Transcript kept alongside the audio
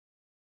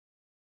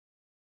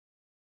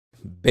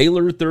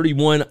Baylor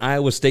 31,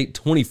 Iowa State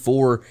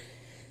 24.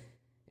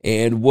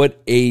 And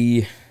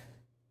I'm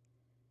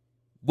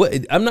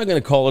not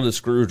going to call it a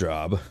screw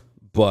job,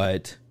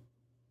 but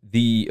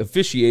the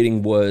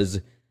officiating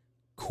was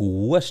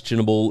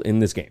questionable in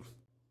this game.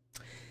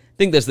 I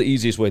think that's the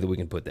easiest way that we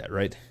can put that,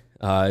 right?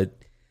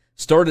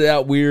 Started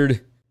out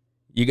weird.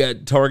 You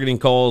got targeting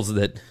calls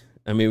that,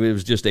 it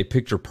was just a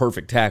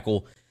picture-perfect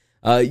tackle.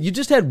 You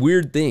just had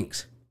weird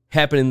things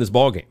happen in this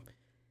ballgame.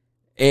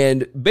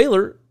 And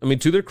Baylor,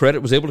 to their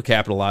credit, was able to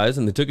capitalize,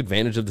 and they took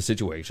advantage of the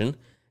situation,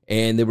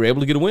 and they were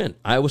able to get a win.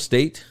 Iowa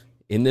State,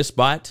 in this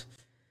spot,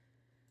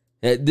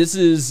 this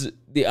is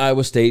the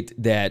Iowa State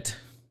that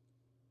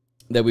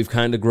we've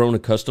kind of grown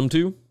accustomed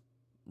to,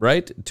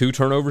 right? 2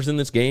 turnovers in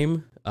this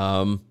game.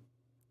 You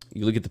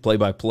look at the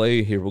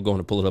play-by-play. Here, we're going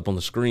to pull it up on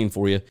the screen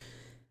for you.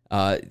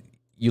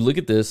 You look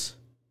at this,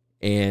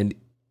 and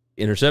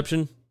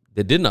interception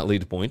that did not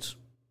lead to points,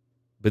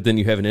 but then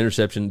you have an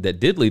interception that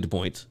did lead to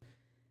points.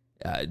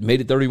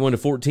 Made it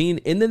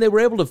 31-14, and then they were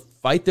able to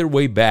fight their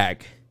way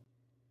back.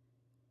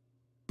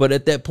 But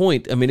at that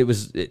point, it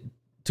was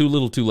too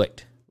little too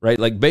late, right?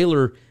 Like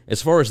Baylor,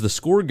 as far as the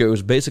score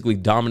goes, basically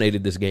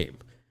dominated this game.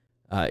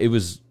 It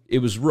was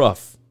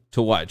rough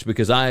to watch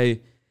because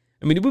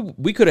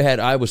we could have had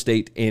Iowa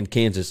State and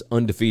Kansas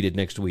undefeated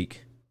next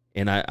week,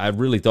 and I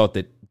really thought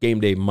that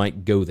game day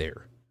might go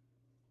there.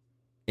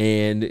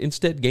 And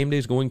instead, game day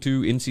is going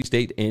to NC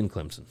State and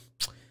Clemson,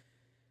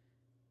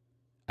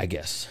 I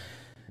guess.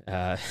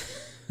 I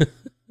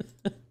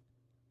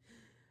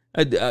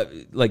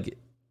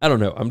don't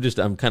know. I'm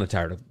kind of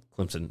tired of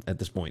Clemson at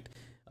this point.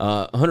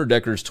 Hunter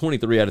Deckers,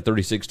 23 out of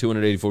 36,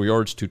 284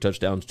 yards, 2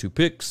 touchdowns, 2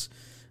 picks.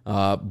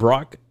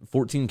 Brock,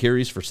 14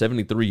 carries for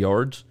 73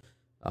 yards.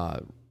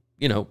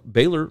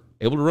 Baylor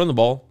able to run the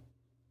ball,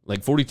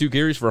 42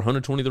 carries for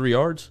 123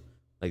 yards.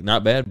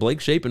 Not bad.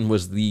 Blake Shapen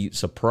was the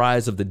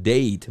surprise of the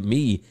day to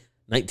me.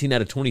 19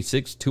 out of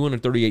 26,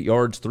 238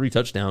 yards, 3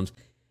 touchdowns.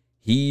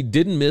 He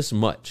didn't miss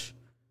much.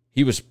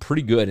 He was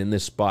pretty good in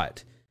this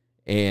spot.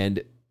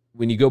 And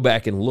when you go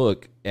back and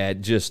look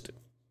at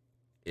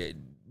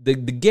the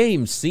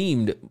game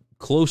seemed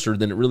closer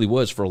than it really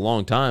was for a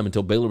long time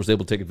until Baylor was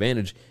able to take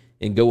advantage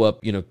and go up,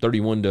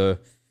 31 to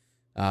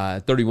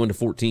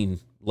 14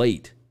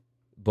 late.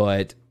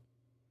 But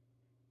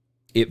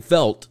it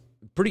felt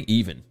pretty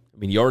even.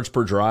 Yards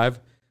per drive,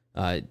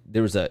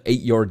 there was a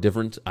 8-yard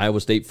difference.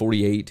 Iowa State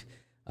 48,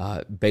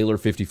 Baylor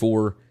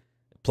 54.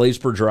 Plays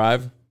per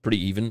drive,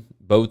 pretty even.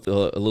 Both a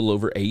little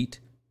over 8.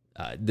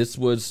 This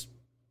was,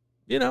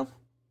 not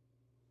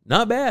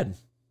bad.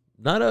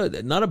 Not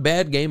a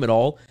bad game at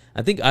all.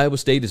 I think Iowa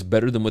State is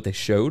better than what they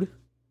showed,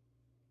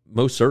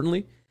 most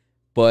certainly.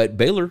 But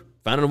Baylor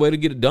found a way to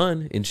get it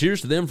done, and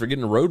cheers to them for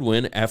getting a road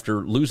win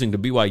after losing to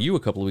BYU a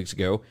couple of weeks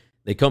ago.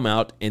 They come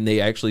out and they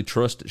actually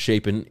trust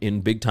Shapen in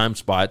big-time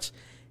spots,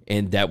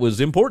 and that was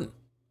important.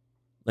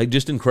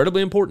 Just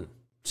incredibly important.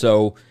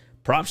 So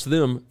props to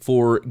them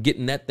for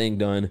getting that thing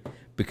done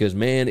because,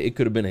 man, it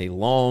could have been a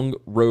long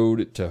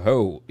road to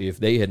hoe if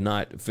they had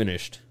not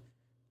finished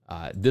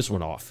this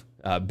one off.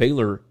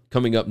 Baylor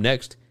coming up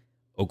next,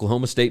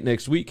 Oklahoma State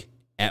next week,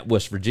 at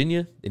West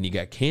Virginia. Then you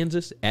got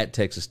Kansas, at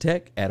Texas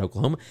Tech, at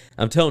Oklahoma.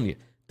 I'm telling you,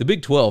 the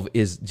Big 12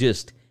 is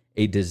just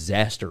a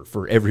disaster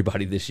for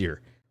everybody this year.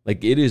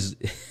 It is,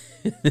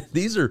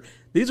 these are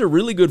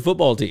really good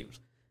football teams,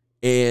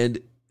 and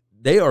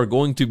they are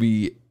going to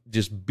be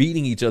just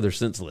beating each other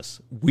senseless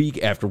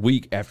week after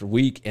week after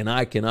week, and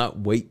I cannot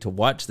wait to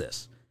watch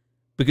this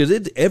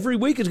because every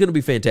week is going to be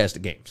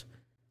fantastic games.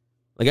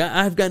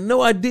 I've got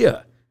no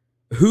idea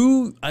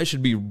who I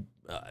should be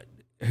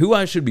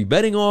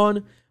betting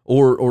on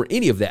or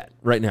any of that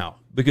right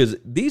now because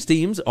these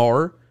teams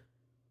are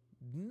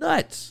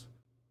nuts,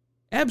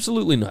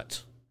 absolutely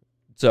nuts.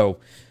 So.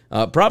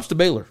 Props to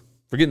Baylor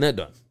for getting that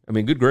done.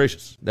 Good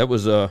gracious. That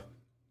was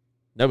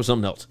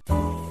something else.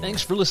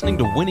 Thanks for listening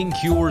to Winning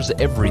Cures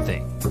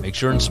Everything. Make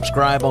sure and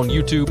subscribe on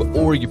YouTube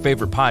or your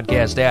favorite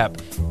podcast app.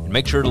 And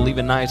make sure to leave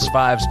a nice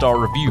 5-star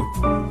review.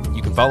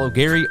 You can follow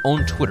Gary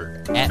on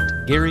Twitter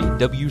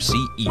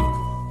 @GaryWCE.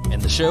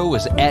 And the show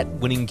is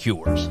 @Winning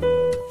Cures.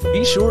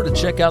 Be sure to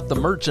check out the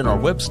merch in our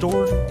web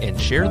store and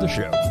share the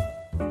show.